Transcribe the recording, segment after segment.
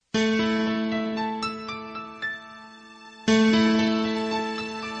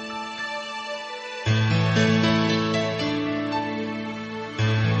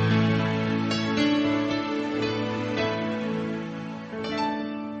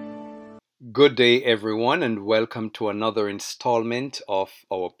Good day, everyone, and welcome to another installment of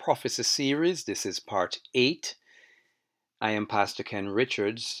our prophecy series. This is part 8. I am Pastor Ken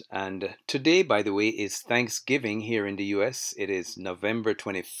Richards, and today, by the way, is Thanksgiving here in the US. It is November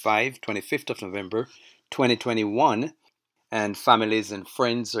 25th of November, 2021, and families and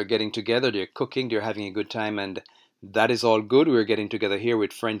friends are getting together. They're cooking, they're having a good time, and that is all good. We're getting together here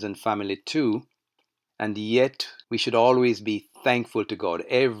with friends and family too. And yet, we should always be thankful to God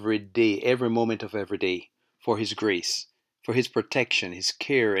every day, every moment of every day, for His grace, for His protection, His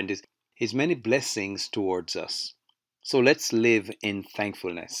care, and His many blessings towards us. So let's live in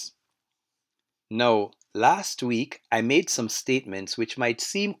thankfulness. Now, last week, I made some statements which might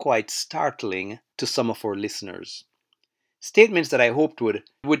seem quite startling to some of our listeners. Statements that I hoped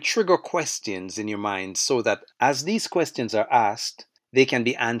would trigger questions in your mind so that as these questions are asked, they can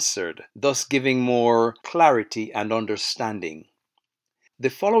be answered, thus giving more clarity and understanding. The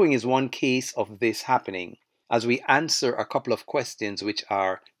following is one case of this happening as we answer a couple of questions, which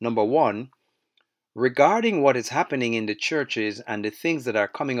are: number one, regarding what is happening in the churches and the things that are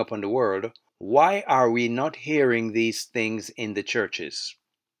coming up in the world, why are we not hearing these things in the churches?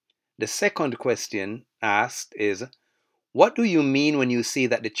 The second question asked is: what do you mean when you say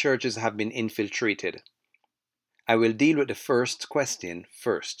that the churches have been infiltrated? I will deal with the first question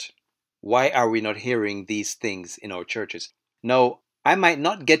first. Why are we not hearing these things in our churches? Now, I might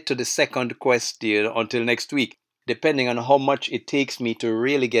not get to the second question until next week, depending on how much it takes me to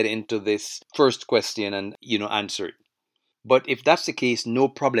really get into this first question and, answer it. But if that's the case, no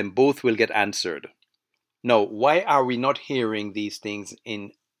problem. Both will get answered. Now, why are we not hearing these things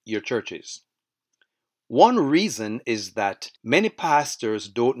in your churches? One reason is that many pastors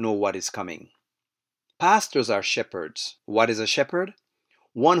don't know what is coming. Pastors are shepherds. What is a shepherd?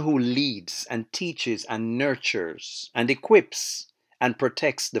 One who leads and teaches and nurtures and equips and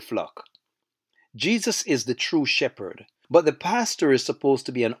protects the flock. Jesus is the true shepherd, but the pastor is supposed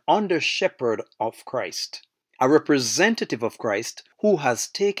to be an under-shepherd of Christ, a representative of Christ who has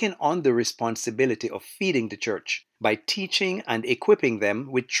taken on the responsibility of feeding the church by teaching and equipping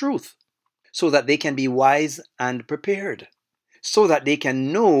them with truth so that they can be wise and prepared, so that they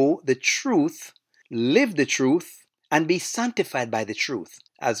can know the truth, live the truth, and be sanctified by the truth,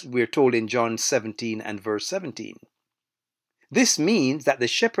 as we're told in John 17 and verse 17. This means that the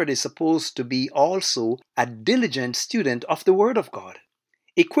shepherd is supposed to be also a diligent student of the Word of God,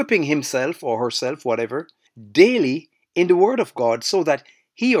 equipping himself or herself, whatever, daily in the Word of God so that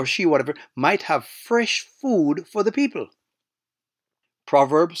he or she, whatever, might have fresh food for the people.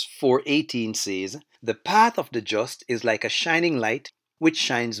 Proverbs 4:18 says, "The path of the just is like a shining light, which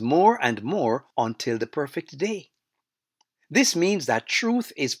shines more and more until the perfect day." This means that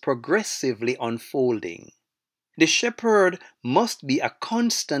truth is progressively unfolding. The shepherd must be a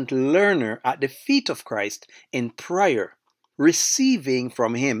constant learner at the feet of Christ in prayer, receiving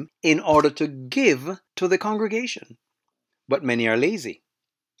from Him in order to give to the congregation. But many are lazy,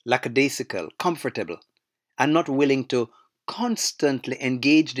 lackadaisical, comfortable, and not willing to constantly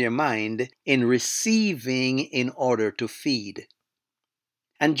engage their mind in receiving in order to feed.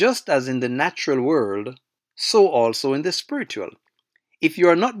 And just as in the natural world, so also in the spiritual. If you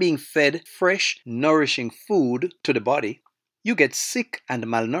are not being fed fresh, nourishing food to the body, you get sick and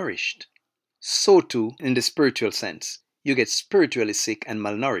malnourished. So too, in the spiritual sense, you get spiritually sick and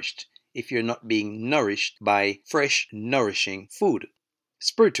malnourished if you're not being nourished by fresh, nourishing food,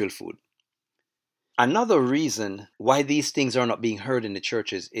 spiritual food. Another reason why these things are not being heard in the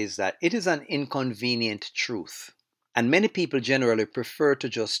churches is that it is an inconvenient truth. And many people generally prefer to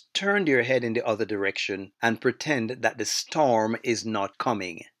just turn their head in the other direction and pretend that the storm is not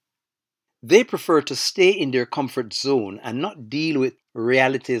coming. They prefer to stay in their comfort zone and not deal with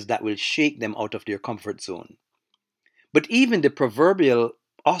realities that will shake them out of their comfort zone. But even the proverbial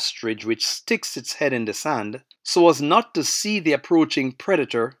ostrich which sticks its head in the sand so as not to see the approaching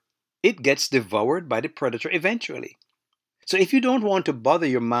predator, it gets devoured by the predator eventually. So if you don't want to bother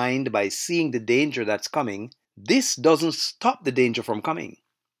your mind by seeing the danger that's coming, this doesn't stop the danger from coming.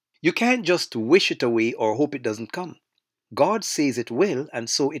 You can't just wish it away or hope it doesn't come. God says it will, and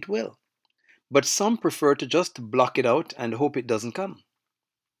so it will. But some prefer to just block it out and hope it doesn't come.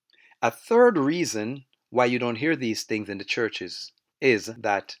 A third reason why you don't hear these things in the churches is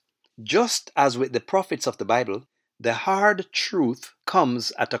that, just as with the prophets of the Bible, the hard truth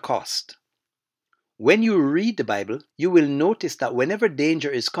comes at a cost. When you read the Bible, you will notice that whenever danger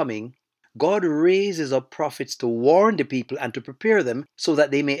is coming, God raises up prophets to warn the people and to prepare them so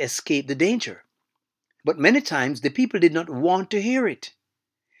that they may escape the danger. But many times the people did not want to hear it.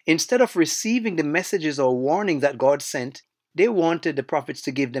 Instead of receiving the messages or warning that God sent, They wanted the prophets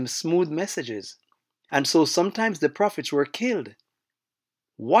to give them smooth messages. And so sometimes the prophets were killed.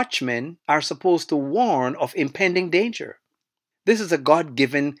 Watchmen are supposed to warn of impending danger. This is a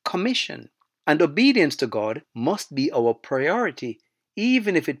God-given commission, and obedience to God must be our priority,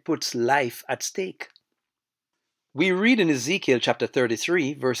 even if it puts life at stake. We read in Ezekiel chapter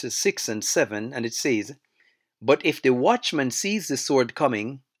 33, verses 6 and 7, and it says, "But if the watchman sees the sword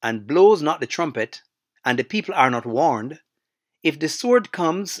coming, and blows not the trumpet, and the people are not warned, if the sword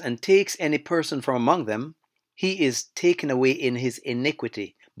comes and takes any person from among them, he is taken away in his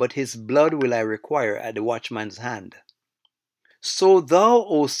iniquity, but his blood will I require at the watchman's hand. So thou,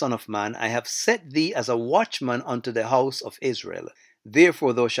 O son of man, I have set thee as a watchman unto the house of Israel.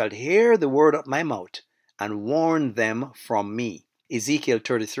 Therefore thou shalt hear the word of my mouth, and warn them from me." Ezekiel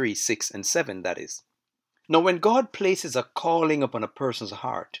 33, 6 and 7, that is. Now when God places a calling upon a person's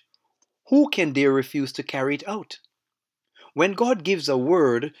heart, who can dare refuse to carry it out? When God gives a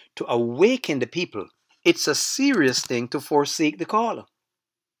word to awaken the people, it's a serious thing to forsake the call.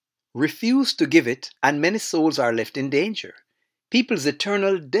 Refuse to give it, and many souls are left in danger. People's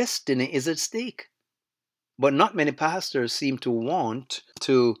eternal destiny is at stake. But not many pastors seem to want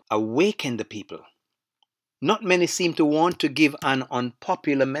to awaken the people. Not many seem to want to give an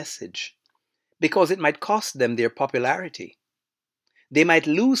unpopular message because it might cost them their popularity. They might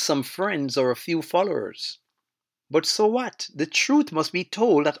lose some friends or a few followers. But so what? The truth must be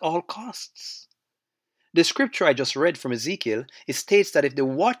told at all costs. The scripture I just read from Ezekiel, it states that if the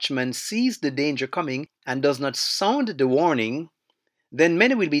watchman sees the danger coming and does not sound the warning, then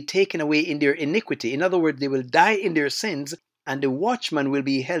many will be taken away in their iniquity. In other words, they will die in their sins, and the watchman will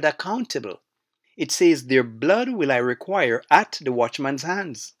be held accountable. It says, "Their blood will I require at the watchman's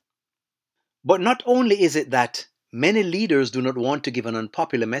hands." But not only is it that many leaders do not want to give an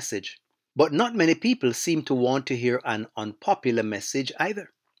unpopular message, but not many people seem to want to hear an unpopular message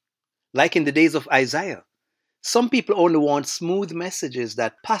either. Like in the days of Isaiah, some people only want smooth messages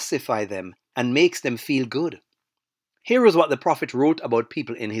that pacify them and makes them feel good. Here is what the prophet wrote about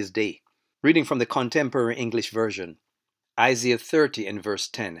people in his day. Reading from the Contemporary English Version. Isaiah 30 and verse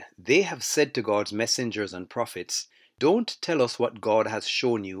 10. "They have said to God's messengers and prophets, 'Don't tell us what God has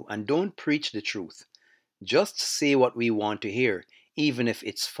shown you, and don't preach the truth. Just say what we want to hear, even if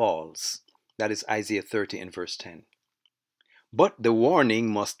it's false.'" That is Isaiah 30 and verse 10. But the warning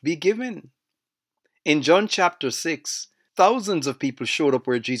must be given. In John chapter 6, thousands of people showed up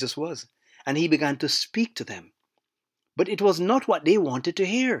where Jesus was, and he began to speak to them. But it was not what they wanted to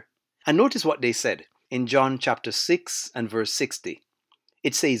hear. And notice what they said in John chapter 6 and verse 60.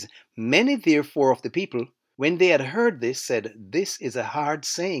 It says, "Many therefore of the people, when they had heard this, said, 'This is a hard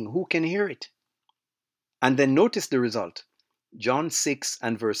saying, who can hear it?'" And then notice the result. John 6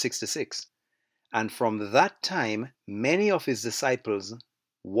 and verse 66. "And from that time, many of his disciples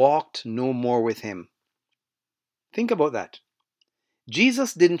walked no more with him." Think about that.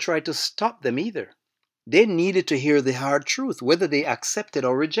 Jesus didn't try to stop them either. They needed to hear the hard truth, whether they accepted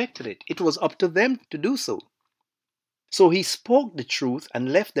or rejected it. It was up to them to do so. So he spoke the truth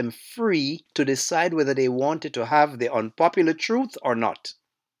and left them free to decide whether they wanted to have the unpopular truth or not.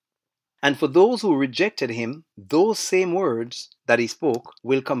 And for those who rejected him, those same words that he spoke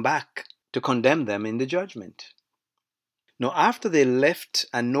will come back to condemn them in the judgment. Now, after they left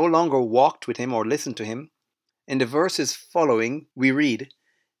and no longer walked with him or listened to him, in the verses following, we read,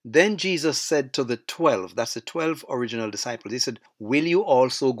 "Then Jesus said to the 12," that's the 12 original disciples, he said, "Will you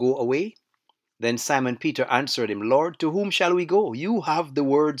also go away?" Then Simon Peter answered him, "Lord, to whom shall we go? You have the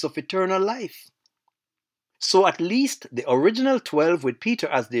words of eternal life." So at least the original 12 with Peter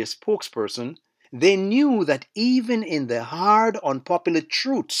as their spokesperson, they knew that even in the hard, unpopular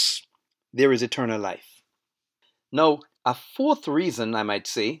truths, there is eternal life. Now, a fourth reason, I might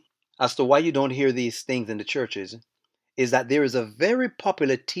say, as to why you don't hear these things in the churches is that there is a very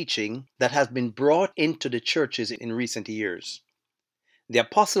popular teaching that has been brought into the churches in recent years. The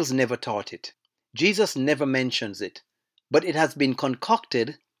apostles never taught it. Jesus never mentions it. But it has been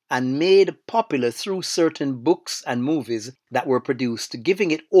concocted and made popular through certain books and movies that were produced,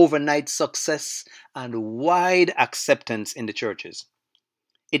 giving it overnight success and wide acceptance in the churches.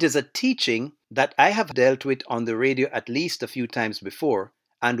 It is a teaching that I have dealt with on the radio at least a few times before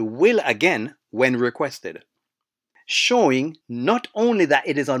and will again when requested, showing not only that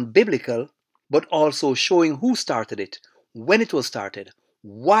it is unbiblical, but also showing who started it, when it was started,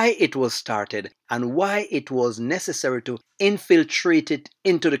 why it was started, and why it was necessary to infiltrate it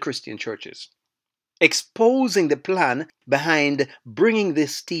into the Christian churches. Exposing the plan behind bringing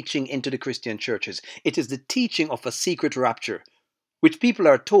this teaching into the Christian churches. It is the teaching of a secret rapture, which people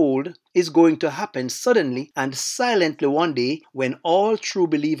are told is going to happen suddenly and silently one day when all true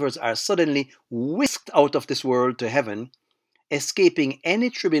believers are suddenly whisked out of this world to heaven, escaping any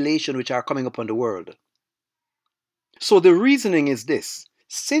tribulation which are coming upon the world. So the reasoning is this: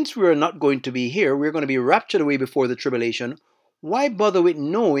 since we are not going to be here, we're going to be raptured away before the tribulation, why bother with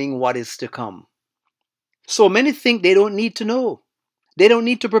knowing what is to come? So many think they don't need to know. They don't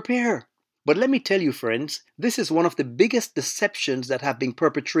need to prepare. But let me tell you, friends, this is one of the biggest deceptions that have been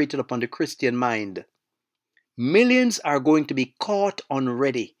perpetrated upon the Christian mind. Millions are going to be caught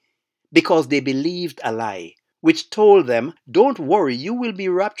unready because they believed a lie, which told them, don't worry, you will be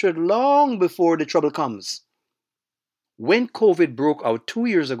raptured long before the trouble comes. When COVID broke out 2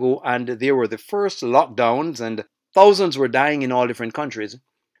 years ago and there were the first lockdowns and thousands were dying in all different countries,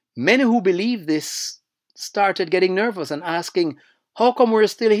 many who believed this started getting nervous and asking, how come we're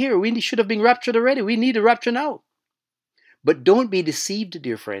still here? We should have been raptured already. We need a rapture now. But don't be deceived,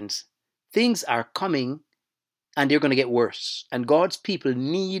 dear friends. Things are coming and they're going to get worse. And God's people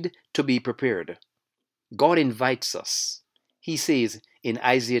need to be prepared. God invites us. He says in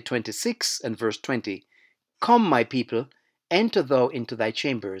Isaiah 26 and verse 20, come, my people, enter thou into thy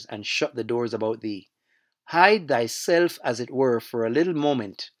chambers and shut the doors about thee. Hide thyself as it were for a little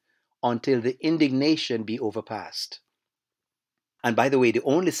moment until the indignation be overpast. And by the way, the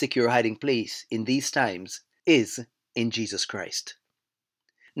only secure hiding place in these times is in Jesus Christ.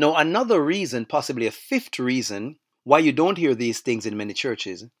 Now, another reason, possibly a fifth reason, why you don't hear these things in many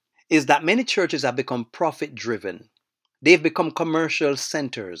churches is that many churches have become profit-driven. They've become commercial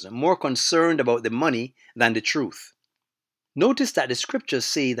centers, more concerned about the money than the truth. Notice that the scriptures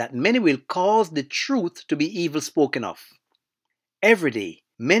say that many will cause the truth to be evil spoken of. Every day,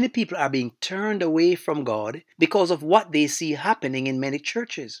 many people are being turned away from God because of what they see happening in many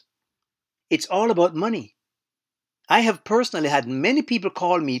churches. It's all about money. I have personally had many people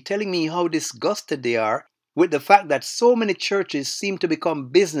call me telling me how disgusted they are with the fact that so many churches seem to become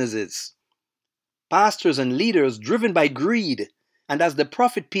businesses. Pastors and leaders driven by greed, and as the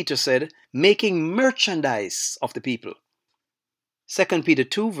prophet Peter said, making merchandise of the people. 2 Peter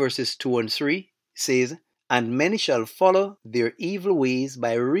 2 verses 2 and 3 says, and many shall follow their evil ways,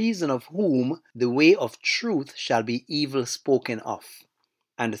 by reason of whom the way of truth shall be evil spoken of.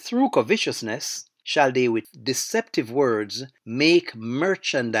 And through covetousness shall they with deceptive words make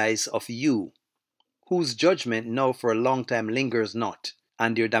merchandise of you, whose judgment now for a long time lingers not,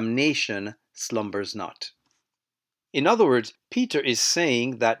 and your damnation slumbers not. In other words, Peter is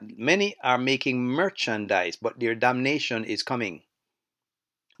saying that many are making merchandise, but their damnation is coming.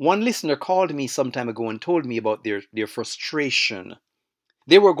 One listener called me some time ago and told me about their frustration.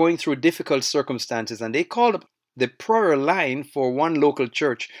 They were going through difficult circumstances and they called up the prayer line for one local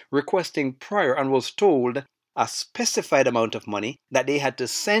church requesting prayer and was told a specified amount of money that they had to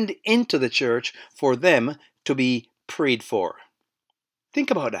send into the church for them to be prayed for. Think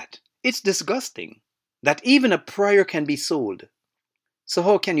about that. It's disgusting that even a prayer can be sold. So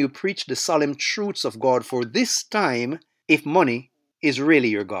how can you preach the solemn truths of God for this time if money is really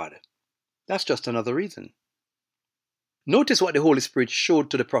your God? That's just another reason. Notice what the Holy Spirit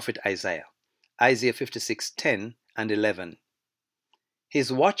showed to the prophet Isaiah. Isaiah 56:10 and 11.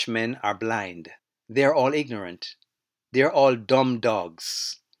 His watchmen are blind. They are all ignorant. They are all dumb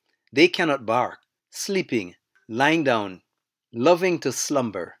dogs. They cannot bark, sleeping, lying down, loving to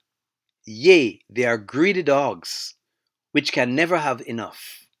slumber. Yea, they are greedy dogs, which can never have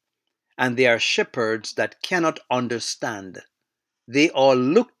enough. And they are shepherds that cannot understand. They all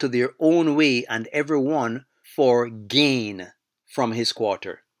look to their own way, and every one for gain from his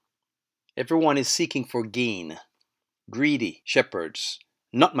quarter. Everyone is seeking for gain. Greedy shepherds.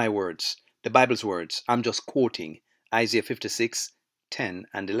 Not my words, the Bible's words. I'm just quoting Isaiah 56:10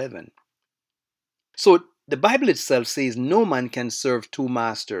 and 11. So the Bible itself says no man can serve two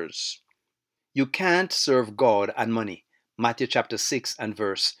masters. You can't serve God and money. Matthew chapter 6 and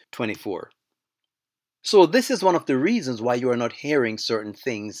verse 24. So this is one of the reasons why you are not hearing certain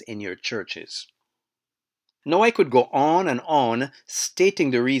things in your churches. Now I could go on and on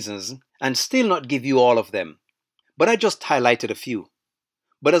stating the reasons and still not give you all of them, but I just highlighted a few.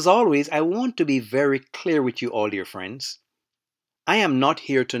 But as always, I want to be very clear with you all, dear friends. I am not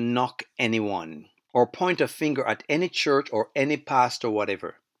here to knock anyone or point a finger at any church or any pastor or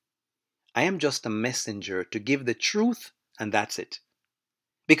whatever. I am just a messenger to give the truth, and that's it.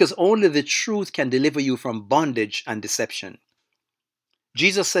 Because only the truth can deliver you from bondage and deception.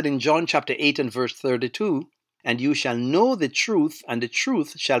 Jesus said in John chapter 8 and verse 32, and you shall know the truth, and the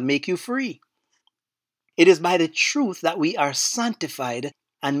truth shall make you free. It is by the truth that we are sanctified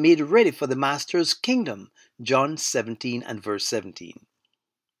and made ready for the Master's kingdom. John 17 and verse 17.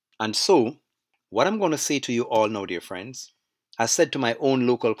 And so, what I'm going to say to you all now, dear friends, I said to my own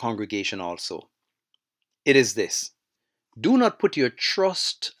local congregation also, it is this: do not put your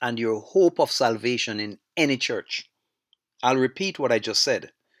trust and your hope of salvation in any church. I'll repeat what I just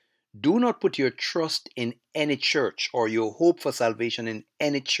said. Do not put your trust in any church or your hope for salvation in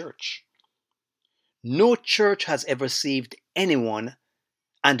any church. No church has ever saved anyone,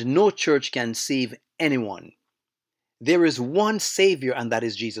 and no church can save anyone. There is one Savior, and that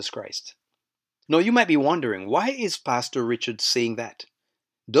is Jesus Christ. Now you might be wondering, why is Pastor Richard saying that?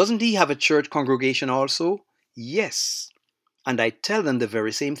 Doesn't he have a church congregation also? Yes. And I tell them the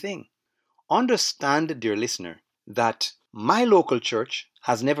very same thing. Understand, dear listener, that my local church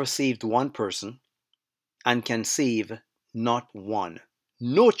has never saved one person and can save not one.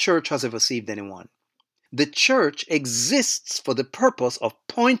 No church has ever saved anyone. The church exists for the purpose of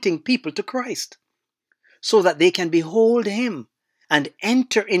pointing people to Christ so that they can behold Him and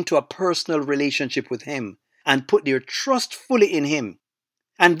enter into a personal relationship with Him and put their trust fully in Him.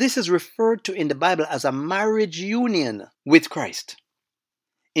 And this is referred to in the Bible as a marriage union with Christ.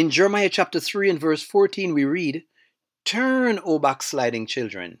 In Jeremiah chapter 3 and verse 14 we read, "Turn, O backsliding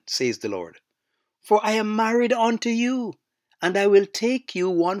children, says the Lord, for I am married unto you, and I will take you,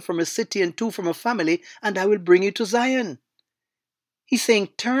 one from a city and two from a family, and I will bring you to Zion." He's saying,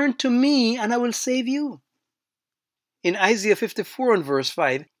 turn to me and I will save you. In Isaiah 54 and verse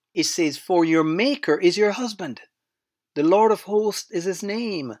 5, it says, "For your Maker is your husband. The Lord of hosts is His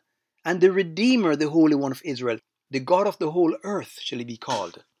name, and the Redeemer, the Holy One of Israel. The God of the whole earth shall He be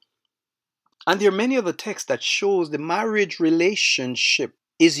called." And there are many other texts that shows the marriage relationship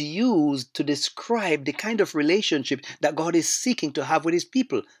is used to describe the kind of relationship that God is seeking to have with His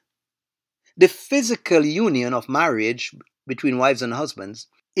people. The physical union of marriage between wives and husbands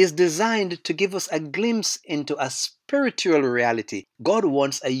is designed to give us a glimpse into a spiritual reality. God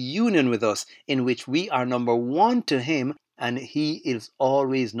wants a union with us in which we are number one to Him and He is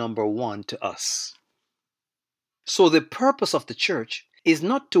always number one to us. So the purpose of the church is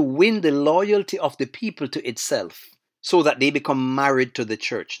not to win the loyalty of the people to itself so that they become married to the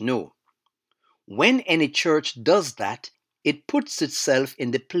church. No. When any church does that, it puts itself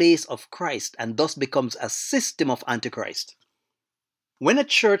in the place of Christ and thus becomes a system of Antichrist. When a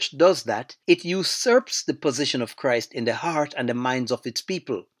church does that, it usurps the position of Christ in the heart and the minds of its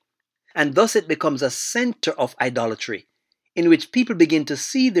people. And thus it becomes a center of idolatry, in which people begin to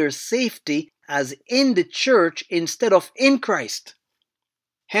see their safety as in the church instead of in Christ.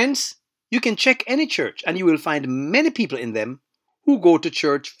 Hence, you can check any church and you will find many people in them who go to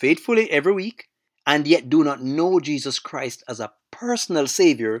church faithfully every week and yet do not know Jesus Christ as a personal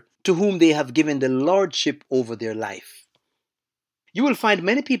Savior to whom they have given the lordship over their life. You will find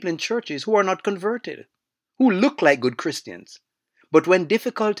many people in churches who are not converted, who look like good Christians, but when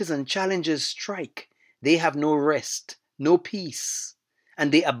difficulties and challenges strike, they have no rest, no peace,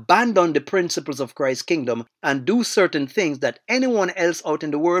 and they abandon the principles of Christ's kingdom and do certain things that anyone else out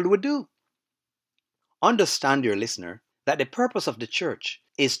in the world would do. Understand, dear listener, that the purpose of the church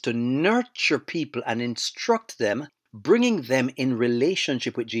is to nurture people and instruct them, bringing them in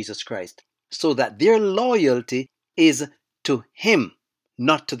relationship with Jesus Christ, so that their loyalty is to Him,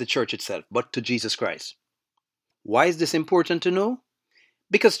 not to the church itself, but to Jesus Christ. Why is this important to know?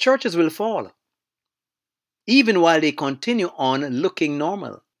 Because churches will fall. Even while they continue on looking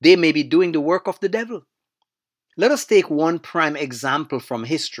normal, they may be doing the work of the devil. Let us take one prime example from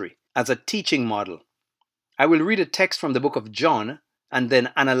history as a teaching model. I will read a text from the book of John and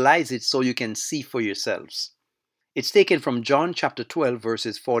then analyze it so you can see for yourselves. It's taken from John chapter 12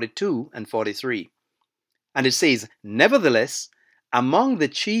 verses 42 and 43. And it says, "Nevertheless, among the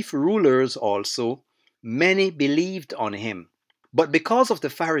chief rulers also, many believed on Him. But because of the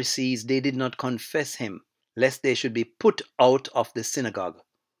Pharisees, they did not confess Him, lest they should be put out of the synagogue.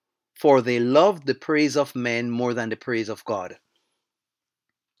 For they loved the praise of men more than the praise of God."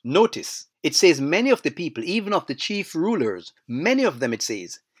 Notice, it says many of the people, even of the chief rulers, many of them, it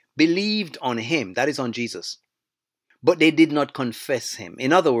says, believed on Him, that is on Jesus. But they did not confess Him.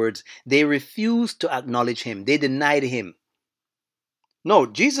 In other words, they refused to acknowledge Him. They denied Him. Now,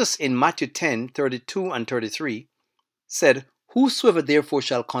 Jesus in Matthew 10:32 and 33 said, "Whosoever therefore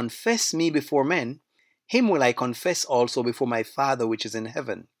shall confess me before men, him will I confess also before my Father which is in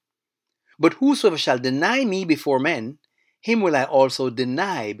heaven. But whosoever shall deny me before men, him will I also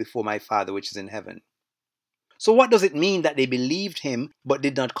deny before my Father which is in heaven." So what does it mean that they believed Him but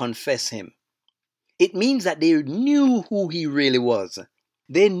did not confess Him? It means that they knew who He really was.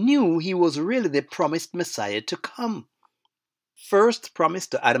 They knew He was really the promised Messiah to come. First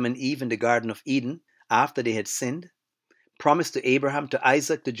promised to Adam and Eve in the Garden of Eden after they had sinned, promised to Abraham, to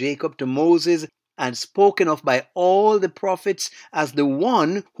Isaac, to Jacob, to Moses, and spoken of by all the prophets as the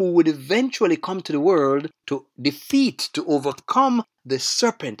one who would eventually come to the world to defeat, to overcome the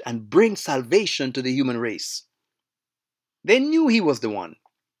serpent and bring salvation to the human race. They knew he was the one.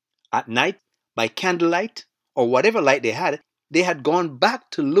 At night, by candlelight, or whatever light they had gone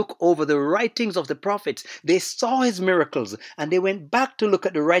back to look over the writings of the prophets. They saw his miracles, and they went back to look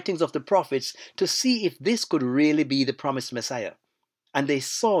at the writings of the prophets to see if this could really be the promised Messiah. And they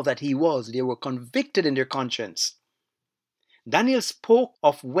saw that he was. They were convicted in their conscience. Daniel spoke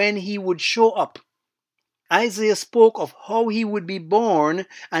of when he would show up. Isaiah spoke of how he would be born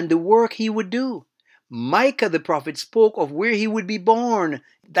and the work he would do. Micah the prophet spoke of where he would be born,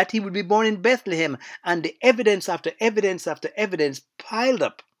 that he would be born in Bethlehem, and the evidence after evidence after evidence piled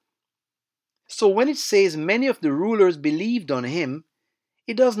up. So when it says many of the rulers believed on him,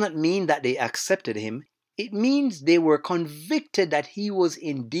 it does not mean that they accepted him. It means they were convicted that he was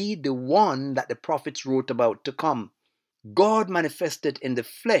indeed the one that the prophets wrote about to come. God manifested in the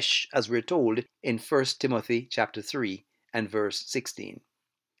flesh, as we're told in 1 Timothy chapter 3 and verse 16.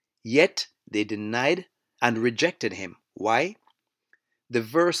 Yet they denied and rejected him. Why? The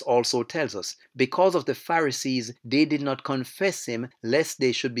verse also tells us, because of the Pharisees, they did not confess him, lest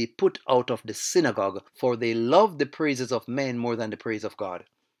they should be put out of the synagogue, for they loved the praises of men more than the praise of God.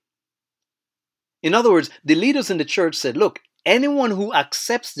 In other words, the leaders in the church said, look, anyone who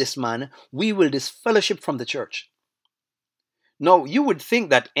accepts this man, we will disfellowship from the church. Now, you would think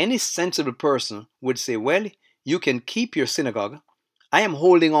that any sensible person would say, well, you can keep your synagogue. I am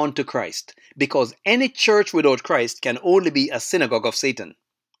holding on to Christ, because any church without Christ can only be a synagogue of Satan.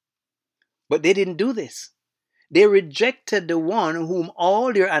 But they didn't do this. They rejected the one whom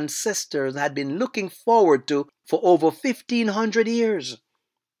all their ancestors had been looking forward to for over 1,500 years.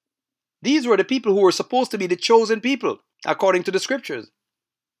 These were the people who were supposed to be the chosen people, according to the scriptures.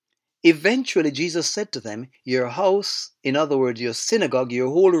 Eventually, Jesus said to them, your house, in other words, your synagogue, your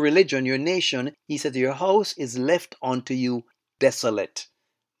whole religion, your nation, he said, your house is left unto you desolate.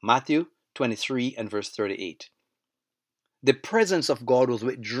 Matthew 23 and verse 38. The presence of God was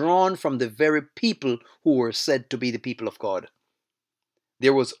withdrawn from the very people who were said to be the people of God.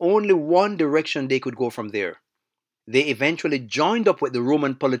 There was only one direction they could go from there. They eventually joined up with the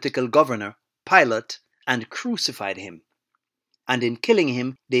Roman political governor, Pilate, and crucified him. And in killing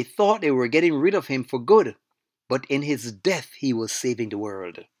him, they thought they were getting rid of him for good. But in his death, he was saving the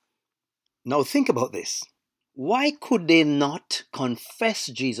world. Now think about this. Why could they not confess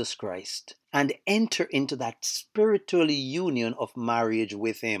Jesus Christ and enter into that spiritual union of marriage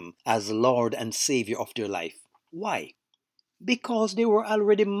with him as Lord and Savior of their life? Why? Because they were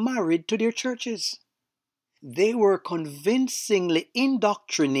already married to their churches. They were convincingly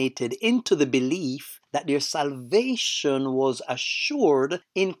indoctrinated into the belief that their salvation was assured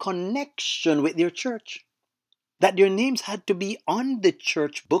in connection with their church, that their names had to be on the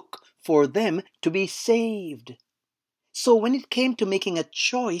church book for them to be saved. So when it came to making a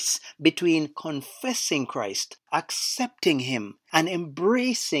choice between confessing Christ, accepting him, and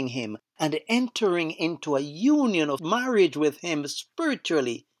embracing him, and entering into a union of marriage with him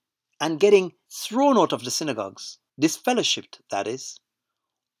spiritually, and getting thrown out of the synagogues, disfellowshipped, that is,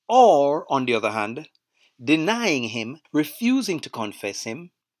 or, on the other hand, denying him, refusing to confess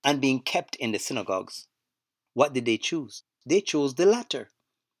him, and being kept in the synagogues, what did they choose? They chose the latter.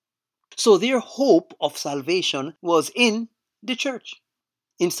 So their hope of salvation was in the church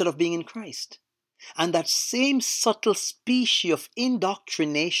instead of being in Christ. And that same subtle species of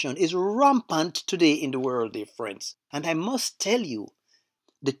indoctrination is rampant today in the world, dear friends. And I must tell you,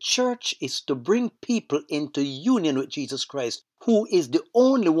 the church is to bring people into union with Jesus Christ, who is the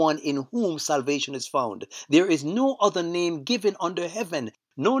only one in whom salvation is found. There is no other name given under heaven,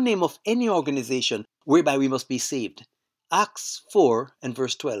 no name of any organization whereby we must be saved. Acts 4 and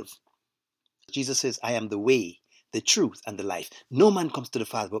verse 12. Jesus says, I am the way, the truth, and the life. No man comes to the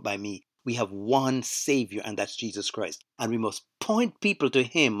Father but by me. We have one Savior, and that's Jesus Christ. And we must point people to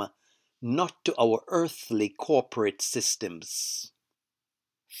him, not to our earthly corporate systems.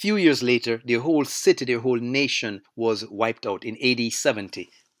 Few years later, their whole city, their whole nation was wiped out in AD 70.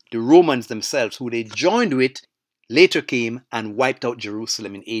 The Romans themselves, who they joined with, later came and wiped out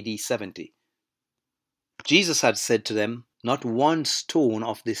Jerusalem in AD 70. Jesus had said to them, not one stone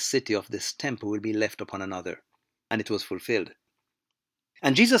of this city, of this temple, will be left upon another. And it was fulfilled.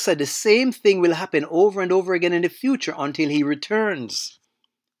 And Jesus said the same thing will happen over and over again in the future until he returns.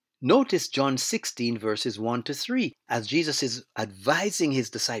 Notice John 16 verses 1 to 3 as Jesus is advising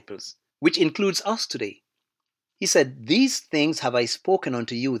his disciples, which includes us today. He said, "These things have I spoken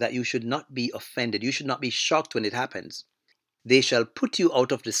unto you, that you should not be offended. You should not be shocked when it happens. They shall put you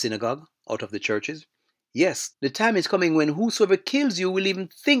out of the synagogue," out of the churches. Yes, the time is coming when whosoever kills you will even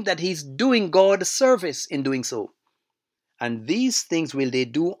think that he's doing God a service in doing so. "And these things will they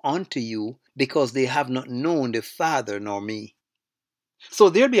do unto you, because they have not known the Father nor me." So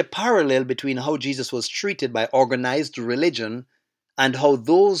there'll be a parallel between how Jesus was treated by organized religion and how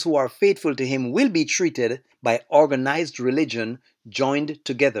those who are faithful to him will be treated by organized religion joined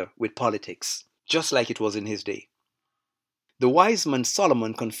together with politics, just like it was in his day. The wise man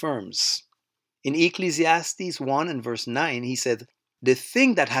Solomon confirms. In Ecclesiastes 1 and verse 9, he said, "The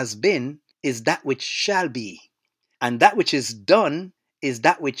thing that has been is that which shall be, and that which is done is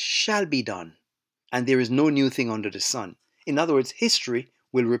that which shall be done, and there is no new thing under the sun." In other words, history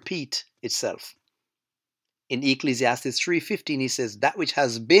will repeat itself. In Ecclesiastes 3:15, he says, "That which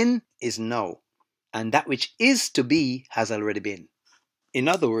has been is now, and that which is to be has already been." In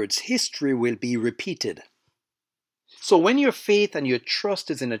other words, history will be repeated. So when your faith and your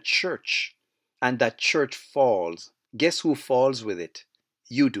trust is in a church, and that church falls, guess who falls with it?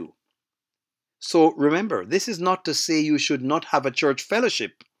 You do. So remember, this is not to say you should not have a church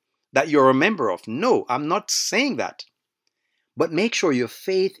fellowship that you're a member of. No, I'm not saying that. But make sure your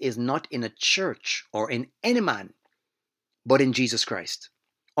faith is not in a church or in any man, but in Jesus Christ.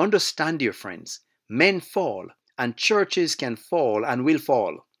 Understand, dear friends, men fall, and churches can fall and will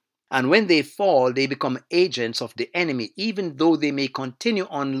fall. And when they fall, they become agents of the enemy, even though they may continue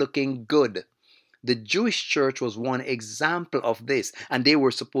on looking good. The Jewish church was one example of this, and they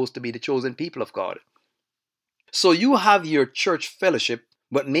were supposed to be the chosen people of God. So you have your church fellowship,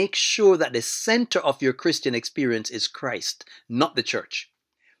 but make sure that the center of your Christian experience is Christ, not the church.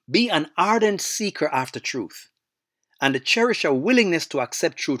 Be an ardent seeker after truth, and cherish a willingness to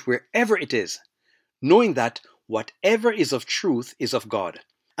accept truth wherever it is, knowing that whatever is of truth is of God,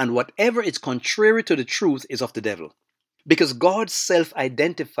 and whatever is contrary to the truth is of the devil. Because God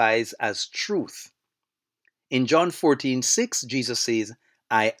self-identifies as truth. In John 14:6, Jesus says,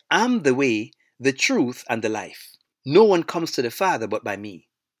 "I am the way, the truth, and the life. No one comes to the Father but by me."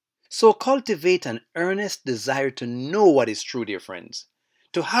 So cultivate an earnest desire to know what is true, dear friends,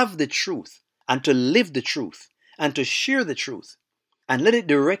 to have the truth, and to live the truth, and to share the truth, and let it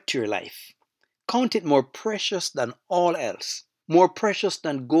direct your life. Count it more precious than all else, more precious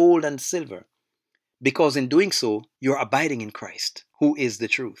than gold and silver, because in doing so, you're abiding in Christ, who is the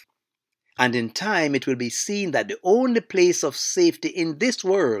truth. And in time, it will be seen that the only place of safety in this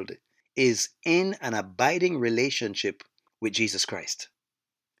world is in an abiding relationship with Jesus Christ.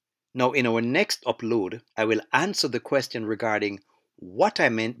 Now, in our next upload, I will answer the question regarding what I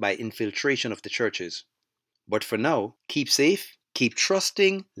meant by infiltration of the churches. But for now, keep safe, keep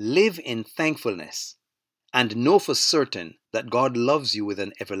trusting, live in thankfulness, and know for certain that God loves you with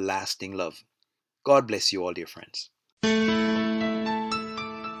an everlasting love. God bless you all, dear friends.